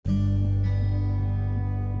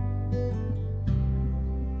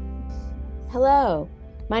Hello,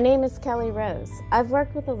 my name is Kelly Rose. I've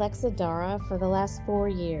worked with Alexa Dara for the last 4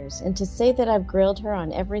 years, and to say that I've grilled her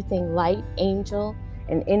on everything light, angel,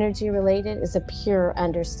 and energy related is a pure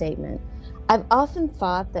understatement. I've often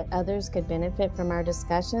thought that others could benefit from our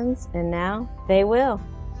discussions, and now they will.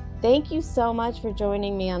 Thank you so much for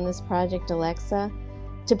joining me on this project, Alexa.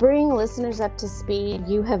 To bring listeners up to speed,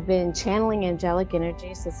 you have been channeling angelic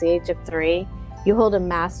energy since the age of 3. You hold a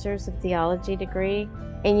master's of theology degree,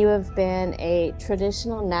 and you have been a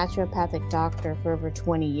traditional naturopathic doctor for over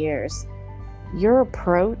 20 years. Your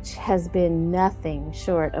approach has been nothing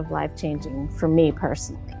short of life-changing for me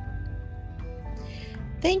personally.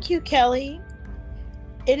 Thank you, Kelly.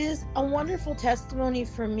 It is a wonderful testimony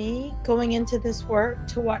for me going into this work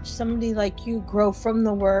to watch somebody like you grow from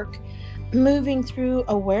the work, moving through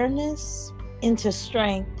awareness into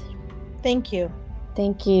strength. Thank you.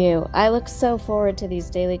 Thank you. I look so forward to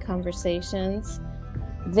these daily conversations.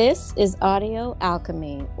 This is Audio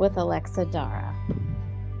Alchemy with Alexa Dara.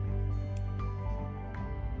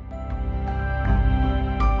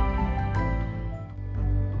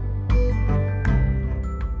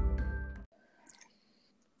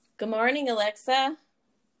 Good morning, Alexa.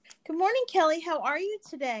 Good morning, Kelly. How are you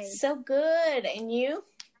today? So good. And you?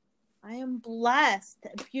 I am blessed.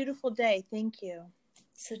 A beautiful day. Thank you.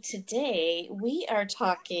 So today we are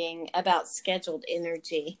talking about scheduled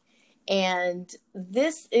energy. And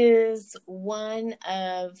this is one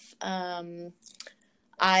of,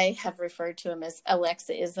 I have referred to them as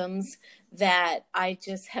Alexa-isms that I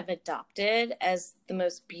just have adopted as the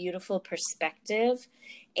most beautiful perspective.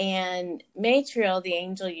 And Matriel, the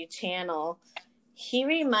angel you channel, he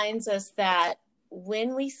reminds us that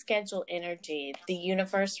when we schedule energy, the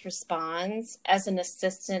universe responds as an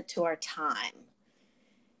assistant to our time.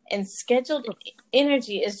 And scheduled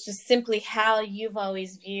energy is just simply how you've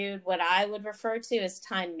always viewed what I would refer to as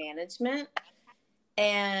time management.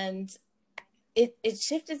 And it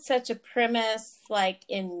shifted such a premise like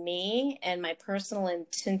in me and my personal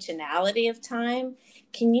intentionality of time.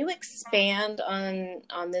 Can you expand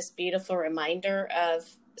on this beautiful reminder of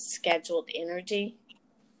scheduled energy?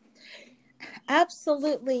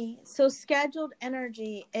 Absolutely. So scheduled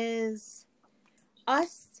energy is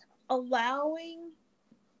us allowing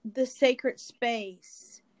the sacred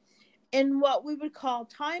space in what we would call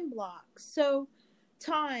time blocks. So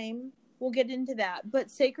time, we'll get into that, but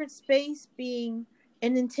sacred space being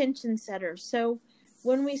an intention setter. So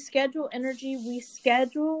when we schedule energy, we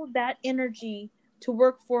schedule that energy to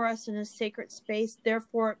work for us in a sacred space.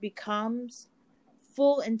 Therefore, it becomes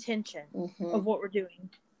full intention of what we're doing.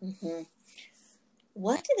 Mm-hmm.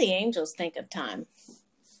 What do the angels think of time?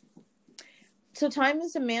 So time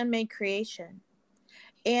is a man-made creation.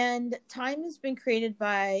 And time has been created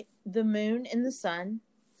by the moon and the sun.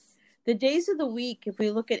 The days of the week, if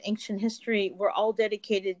we look at ancient history, were all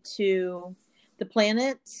dedicated to the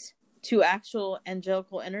planets, to actual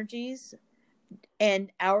angelical energies,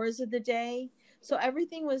 and hours of the day. So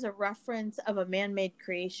everything was a reference of a man-made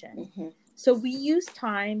creation. Mm-hmm. So we use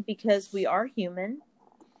time because we are human,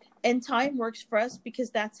 and time works for us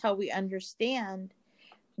because that's how we understand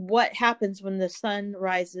what happens when the sun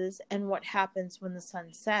rises and what happens when the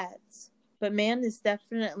sun sets. But man has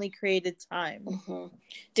definitely created time. Mm-hmm.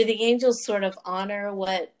 Do the angels sort of honor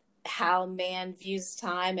how man views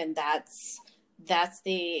time, and that's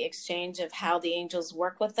the exchange of how the angels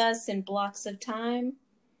work with us in blocks of time?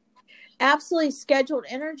 Absolutely. Scheduled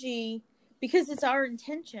energy, because it's our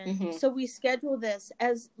intention. Mm-hmm. So we schedule this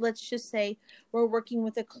as, let's just say, we're working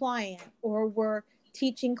with a client, or we're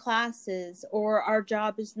teaching classes, or our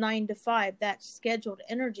job is 9 to 5. That's scheduled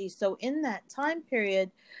energy. So in that time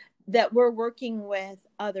period that we're working with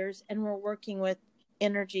others, and we're working with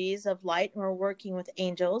energies of light, and we're working with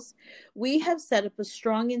angels, we have set up a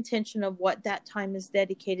strong intention of what that time is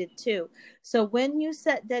dedicated to. So when you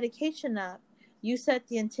set dedication up, you set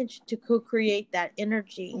the intention to co-create that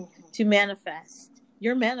energy to manifest.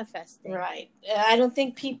 You're manifesting. Right. I don't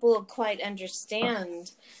think people quite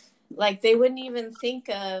understand. Like, they wouldn't even think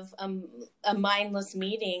of a mindless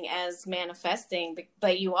meeting as manifesting,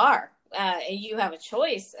 but you are. You have a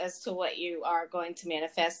choice as to what you are going to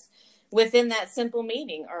manifest within that simple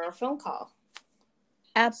meeting or a phone call.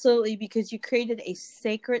 Absolutely, because you created a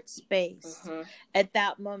sacred space at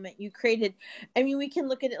that moment. You created, we can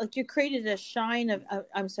look at it like you created a shrine of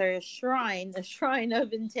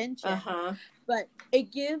intention. But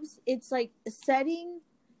it's like setting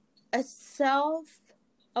a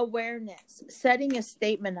self-awareness, setting a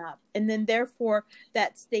statement up, and then therefore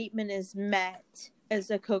that statement is met as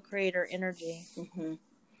a co-creator energy.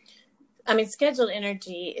 Scheduled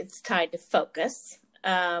energy, it's tied to focus.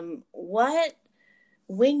 What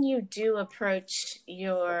when you do approach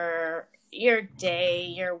your day,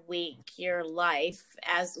 your week, your life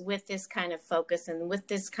as with this kind of focus and with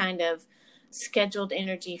this kind of scheduled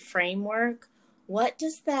energy framework, what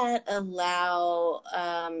does that allow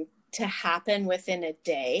to happen within a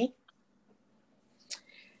day?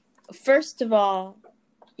 First of all,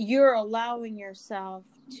 you're allowing yourself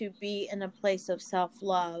to be in a place of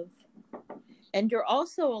self-love, and you're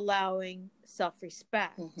also allowing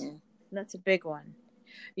self-respect. Mm-hmm. That's a big one.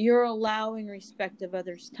 You're allowing respect of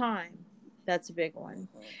others' time. That's a big one.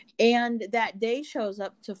 And that day shows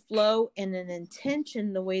up to flow in an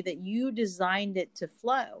intention the way that you designed it to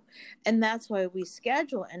flow. And that's why we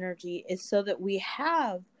schedule energy, is so that we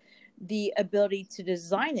have the ability to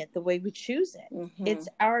design it the way we choose it. Mm-hmm. It's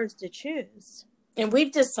ours to choose. And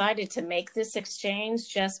we've decided to make this exchange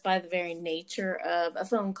just by the very nature of a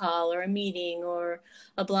phone call or a meeting or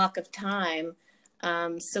a block of time.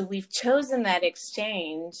 So we've chosen that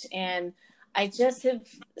exchange. And I just have,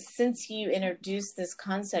 since you introduced this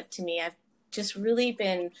concept to me, I've just really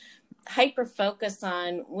been hyper focused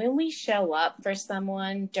on when we show up for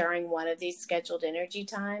someone during one of these scheduled energy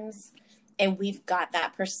times, and we've got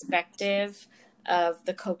that perspective of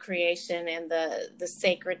the co-creation and the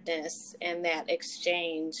sacredness and that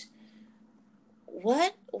exchange.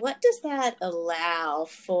 What does that allow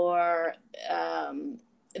for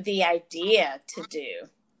the idea to do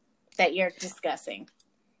that you're discussing?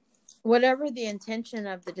 Whatever the intention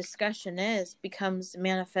of the discussion is becomes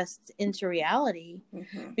manifest into reality,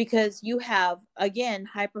 Mm-hmm. because you have, again,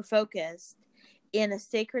 hyper focused in a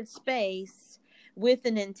sacred space with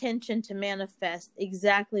an intention to manifest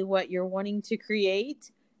exactly what you're wanting to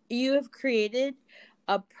create. You have created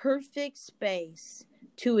a perfect space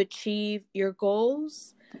to achieve your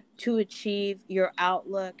goals, to achieve your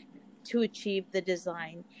outlook, to achieve the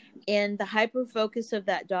design. And the hyper focus of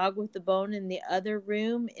that dog with the bone in the other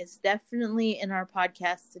room is definitely in our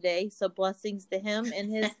podcast today. So blessings to him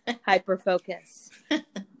and his hyper focus.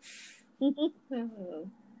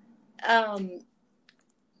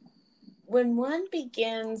 When one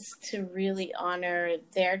begins to really honor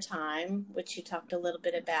their time, which you talked a little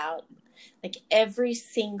bit about, like every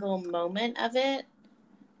single moment of it,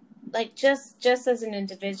 like just as an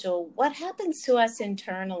individual, what happens to us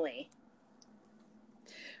internally?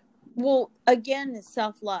 Well, again, it's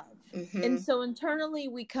self-love. Mm-hmm. And so internally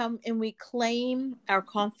we come and we claim our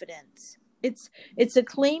confidence. It's a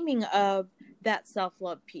claiming of that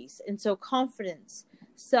self-love piece. And so confidence,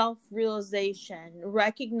 self-realization,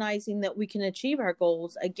 recognizing that we can achieve our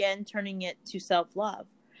goals, again, turning it to self-love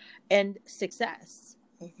and success.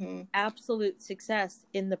 Mm-hmm. Absolute success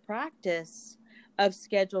in the practice of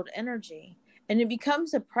scheduled energy. And it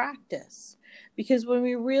becomes a practice, because when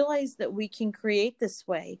we realize that we can create this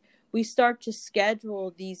way, we start to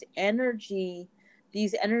schedule these energy. I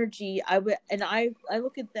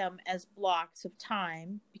look at them as blocks of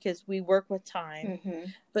time, because we work with time. Mm-hmm.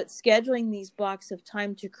 But scheduling these blocks of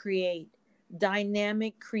time to create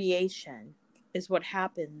dynamic creation is what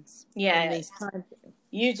happens. Yeah, in these times.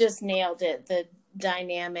 You just nailed it. The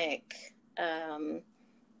dynamic, and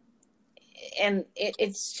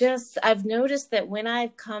it's just, I've noticed that when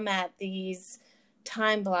I've come at these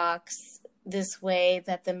time blocks this way,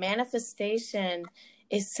 that the manifestation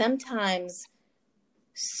is sometimes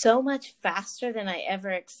so much faster than I ever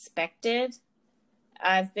expected.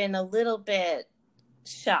 I've been a little bit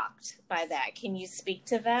shocked by that. Can you speak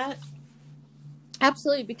to that?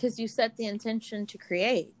 Absolutely, because you set the intention to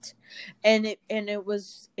create, and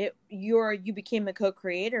you became a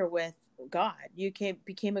co-creator with God. You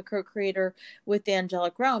became a co-creator with the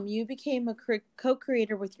angelic realm. You became a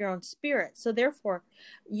co-creator with your own spirit. So therefore,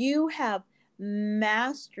 you have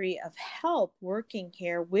mastery of help working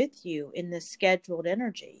here with you in this scheduled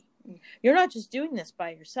energy. You're not just doing this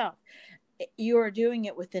by yourself. You are doing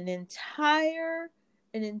it with an entire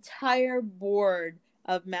board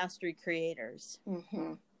of mastery creators.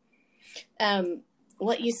 Mm-hmm.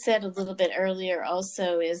 What you said a little bit earlier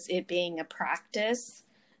also is it being a practice.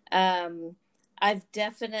 I've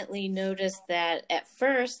definitely noticed that at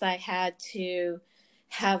first I had to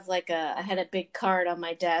have I had a big card on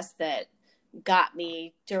my desk that got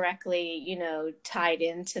me directly, tied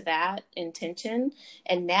into that intention.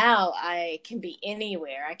 And now I can be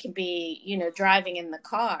anywhere. I can be, driving in the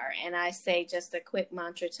car, and I say just a quick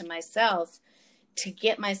mantra to myself to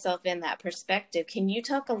get myself in that perspective. Can you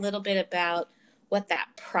talk a little bit about what that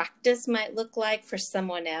practice might look like for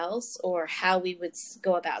someone else, or how we would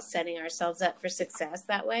go about setting ourselves up for success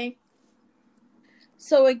that way?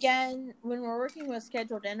 So again, when we're working with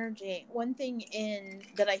scheduled energy, one thing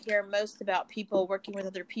that I hear most about people working with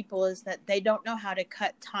other people is that they don't know how to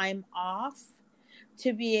cut time off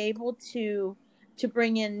to be able to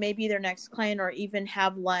bring in maybe their next client, or even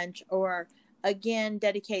have lunch, or again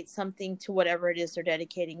dedicate something to whatever it is they're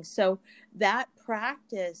dedicating. So that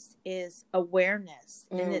practice is awareness,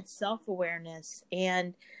 and it's self-awareness,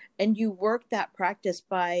 and you work that practice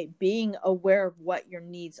by being aware of what your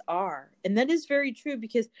needs are. And that is very true,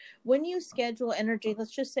 because when you schedule energy,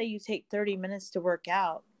 let's just say you take 30 minutes to work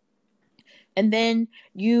out, and then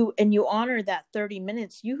you honor that 30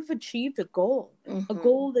 minutes, you've achieved a goal, a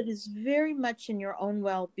goal that is very much in your own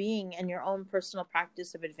well-being and your own personal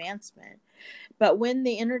practice of advancement. But when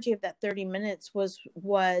the energy of that 30 minutes was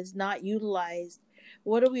not utilized,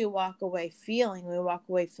 what do we walk away feeling? We walk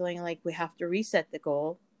away feeling like we have to reset the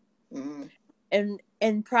goal.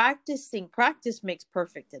 And practice makes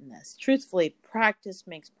perfect in this. Truthfully, practice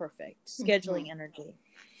makes perfect. Scheduling energy.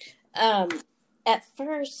 At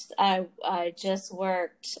first, I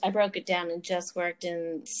broke it down and just worked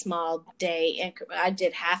in small day I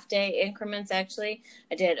did half day increments, actually.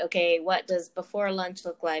 I did, okay, what does before lunch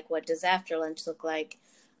look like? What does after lunch look like?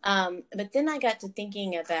 But then I got to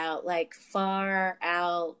thinking about like far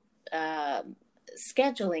out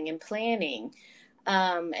scheduling and planning,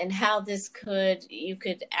 and how you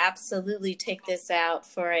could absolutely take this out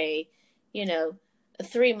for a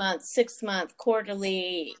 3-month, 6-month,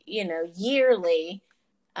 quarterly, yearly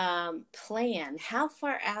plan. How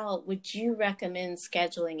far out would you recommend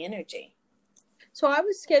scheduling energy? So I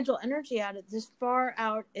would schedule energy out as far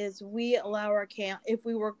out as we allow if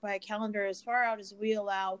we work by a calendar, as far out as we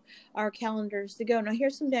allow our calendars to go. Now,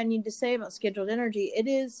 here's something I need to say about scheduled energy. It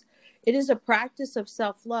is a practice of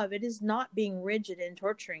self-love. It is not being rigid and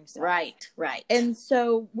torturing self. Right. And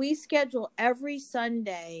so we schedule every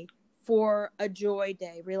Sunday for a joy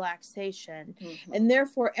day, relaxation. And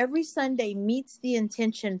therefore every Sunday meets the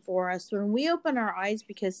intention for us when we open our eyes,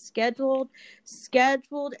 because scheduled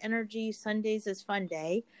energy, Sundays is fun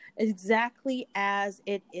day, exactly as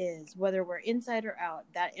it is, whether we're inside or out,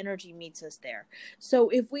 that energy meets us there. So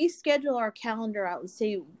if we schedule our calendar out, let's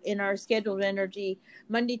say in our scheduled energy,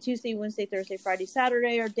 Monday, Tuesday, Wednesday, Thursday, Friday,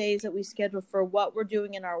 Saturday are days that we schedule for what we're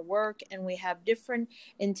doing in our work, and we have different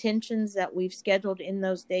intentions that we've scheduled in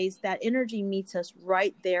those days, that energy meets us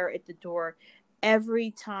right there at the door every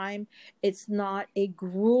time. It's not a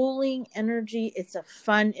grueling energy. It's a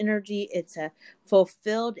fun energy. It's a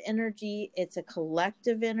fulfilled energy. It's a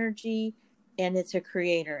collective energy, and it's a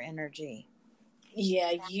creator energy.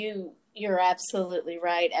 Yeah, you're absolutely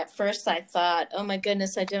right. At first I thought, oh my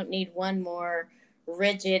goodness, I don't need one more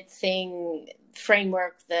rigid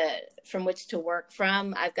framework from which to work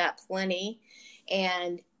from. I've got plenty.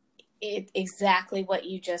 And exactly what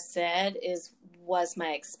you just said was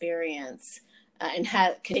my experience, and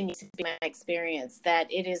continues to be my experience,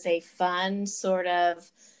 that it is a fun sort of,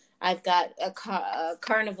 I've got a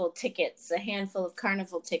carnival tickets, a handful of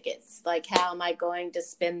carnival tickets. Like, how am I going to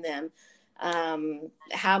spend them?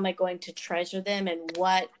 How am I going to treasure them? And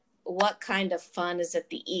what kind of fun is at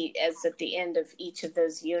the end of each of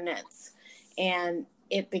those units? And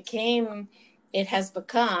it has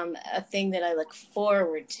become a thing that I look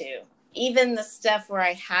forward to. Even the stuff where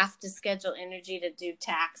I have to schedule energy to do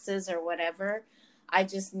taxes or whatever, I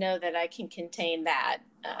just know that I can contain that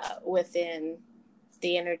within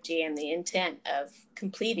the energy and the intent of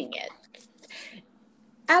completing it.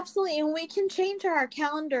 Absolutely. And we can change our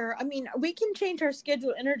calendar. I mean, we can change our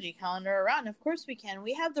scheduled energy calendar around. Of course we can.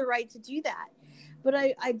 We have the right to do that. But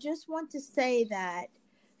I just want to say that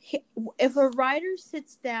if a writer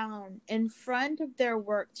sits down in front of their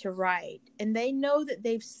work to write, and they know that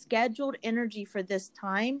they've scheduled energy for this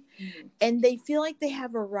time, and they feel like they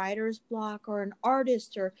have a writer's block, or an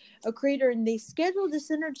artist or a creator, and they schedule this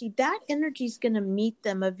energy, that energy is going to meet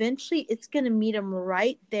them. Eventually, it's going to meet them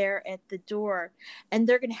right there at the door, and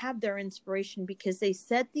they're going to have their inspiration because they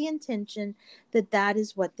set the intention that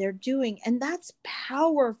is what they're doing. And that's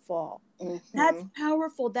powerful. That's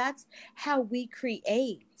powerful. That's how we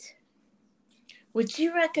create. Would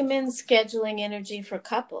you recommend scheduling energy for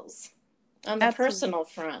couples on the personal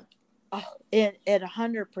front? Oh, at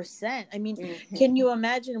 100%. I mean, can you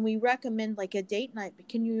imagine? We recommend like a date night, but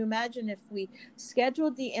can you imagine if we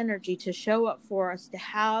scheduled the energy to show up for us, to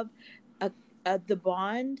have the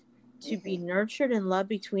bond to be nurtured and love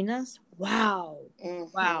between us? Wow.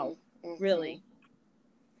 Wow. Really.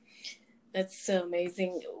 That's so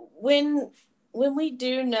amazing. When we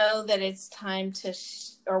do know that it's time to,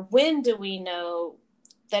 or when do we know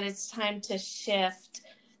that it's time to shift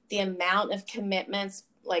the amount of commitments,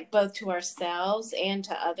 like both to ourselves and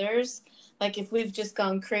to others? Like if we've just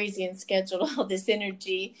gone crazy and scheduled all this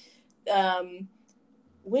energy,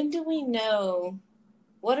 when do we know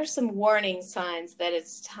what are some warning signs that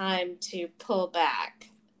it's time to pull back?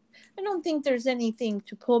 I don't think there's anything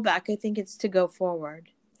to pull back. I think it's to go forward.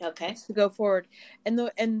 Okay. It's to go forward.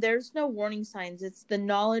 And there's no warning signs. It's the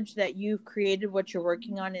knowledge that you've created what you're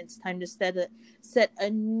working on. It's time to set a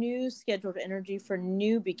new scheduled energy for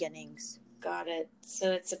new beginnings. Got it.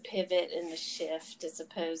 So it's a pivot and a shift as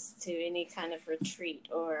opposed to any kind of retreat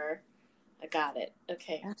or I got it.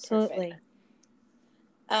 Okay. Absolutely.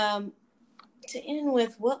 Perfect. To end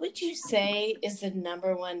with, what would you say is the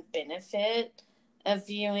number one benefit of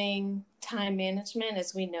viewing time management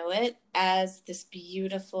as we know it as this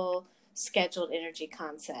beautiful scheduled energy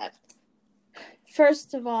concept?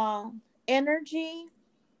 First of all, energy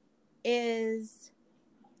is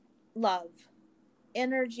love.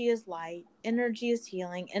 Energy is light. Energy is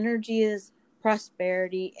healing. Energy is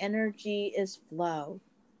prosperity. Energy is flow.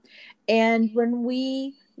 And when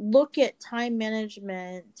we look at time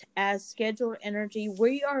management as scheduled energy,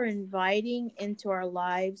 we are inviting into our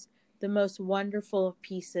lives the most wonderful of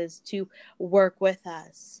pieces to work with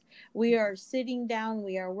us. We are sitting down,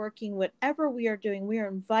 we are working, whatever we are doing, we are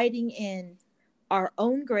inviting in our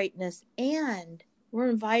own greatness, and we're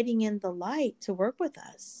inviting in the light to work with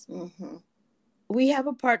us. Mm-hmm. We have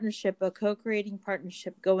a partnership, a co-creating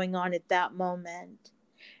partnership going on at that moment.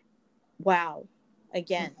 Wow.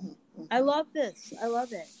 Again, Mm-hmm. I love this. I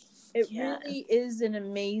love it. It really is an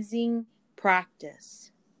amazing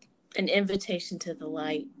practice. An invitation to the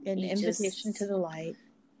light. To the light.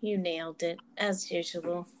 You nailed it, as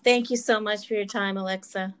usual. Thank you so much for your time,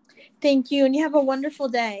 Alexa. Thank you, and you have a wonderful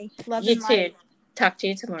day. Love and light. You too. Talk to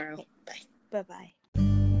you tomorrow. Okay. Bye. Bye-bye.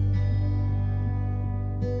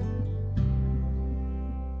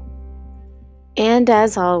 And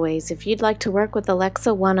as always, if you'd like to work with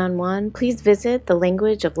Alexa one-on-one, please visit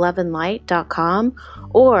thelanguageofloveandlight.com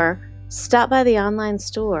or stop by the online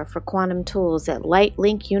store for quantum tools at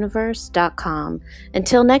lightlinkuniverse.com.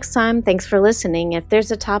 Until next time, thanks for listening. If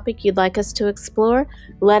there's a topic you'd like us to explore,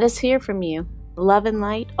 let us hear from you. Love and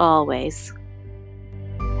light always.